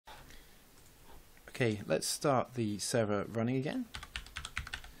Okay, let's start the server running again.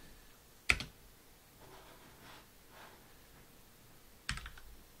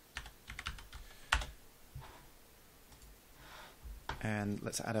 And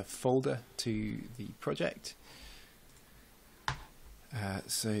let's add a folder to the project.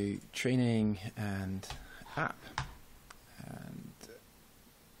 So training and app, and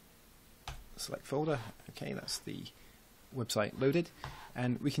select folder. Okay, that's the website loaded,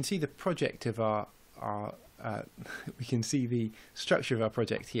 and we can see the project of our we can see the structure of our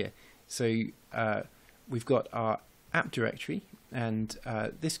project here. So we've got our app directory, and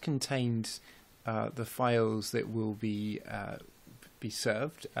this contains the files that will be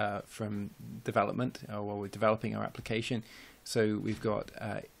served from development while we're developing our application. So we've got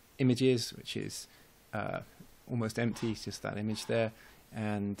images, which is almost empty, it's just that image there,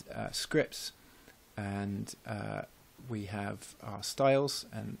 and scripts, and we have our styles,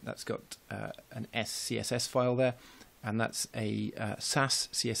 and that's got an SCSS file there, and that's a Sass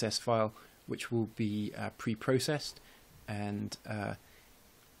CSS file which will be pre-processed, and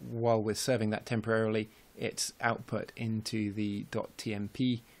while we're serving that temporarily, it's output into the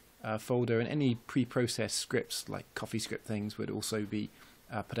 .tmp folder, and any pre-processed scripts like CoffeeScript things would also be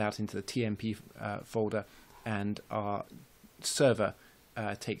put out into the tmp folder, and our server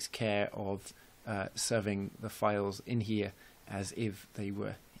takes care of serving the files in here as if they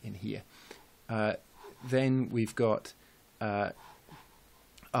were in here. Then we've got our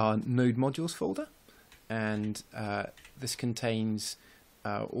node modules folder, and this contains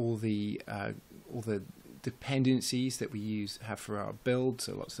all the dependencies that we have for our build,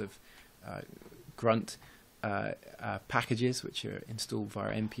 so lots of grunt packages which are installed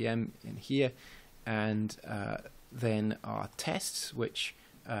via npm in here, and then our tests, which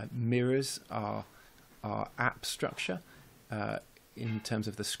mirrors our app structure in terms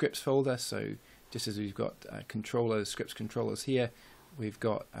of the scripts folder. So just as we've got controllers, scripts controllers here, we've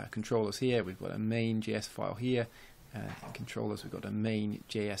got controllers here, we've got a main.js file here, and controllers, we've got a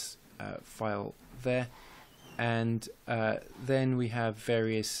main.js file there, and then we have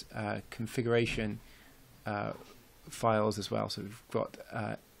various configuration files as well. So we've got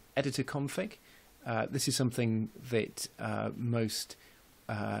Editorconfig. This is something that most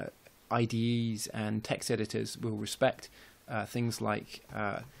IDEs and text editors will respect. Things like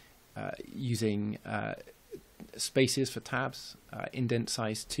using spaces for tabs, indent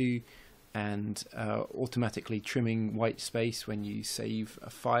size 2, and automatically trimming white space when you save a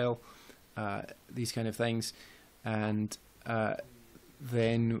file, these kind of things. And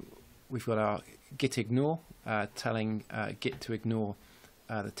then we've got our git ignore, telling git to ignore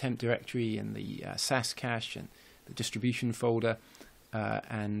the temp directory and the Sass cache and the distribution folder,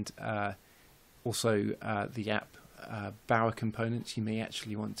 and also the app Bower components. You may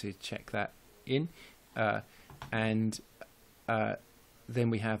actually want to check that in. And then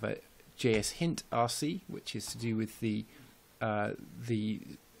we have a JSHint RC, which is to do with the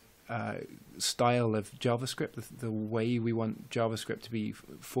style of JavaScript, the way we want JavaScript to be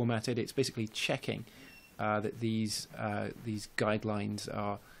formatted. It's basically checking that these guidelines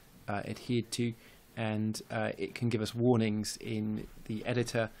are adhered to, and it can give us warnings in the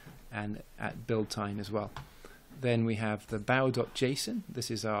editor and at build time as well. Then we have the bow.json. This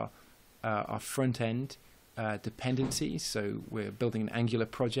is our front end dependencies. So we're building an Angular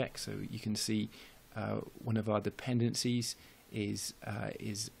project, so you can see one of our dependencies is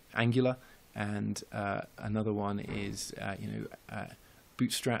Angular, and another one is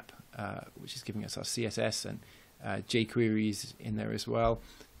Bootstrap, which is giving us our CSS, and jQuery in there as well.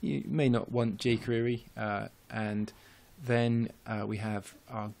 You may not want jQuery, and then we have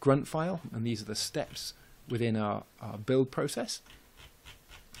our grunt file, and these are the steps within our build process,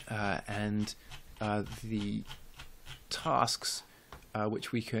 and the tasks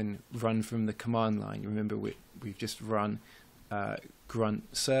which we can run from the command line. Remember, we've just run grunt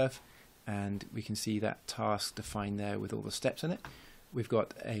serve, and we can see that task defined there with all the steps in it. We've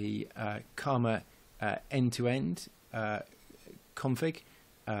got a Karma end-to-end config.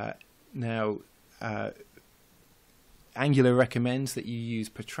 Now, Angular recommends that you use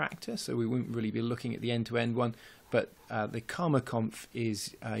protractor, so we won't really be looking at the end-to-end one, but the Karma conf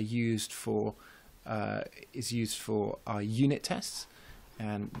is used for our unit tests,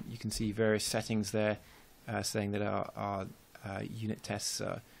 and you can see various settings there saying that our unit tests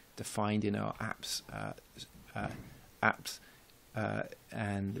are defined in our apps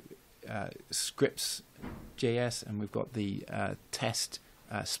and scripts.js, and we've got the test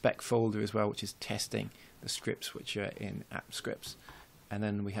spec folder as well, which is testing the scripts which are in app scripts. And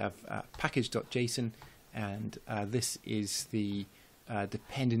then we have package.json, and this is the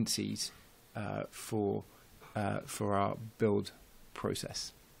dependencies for our build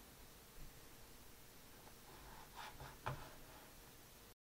process.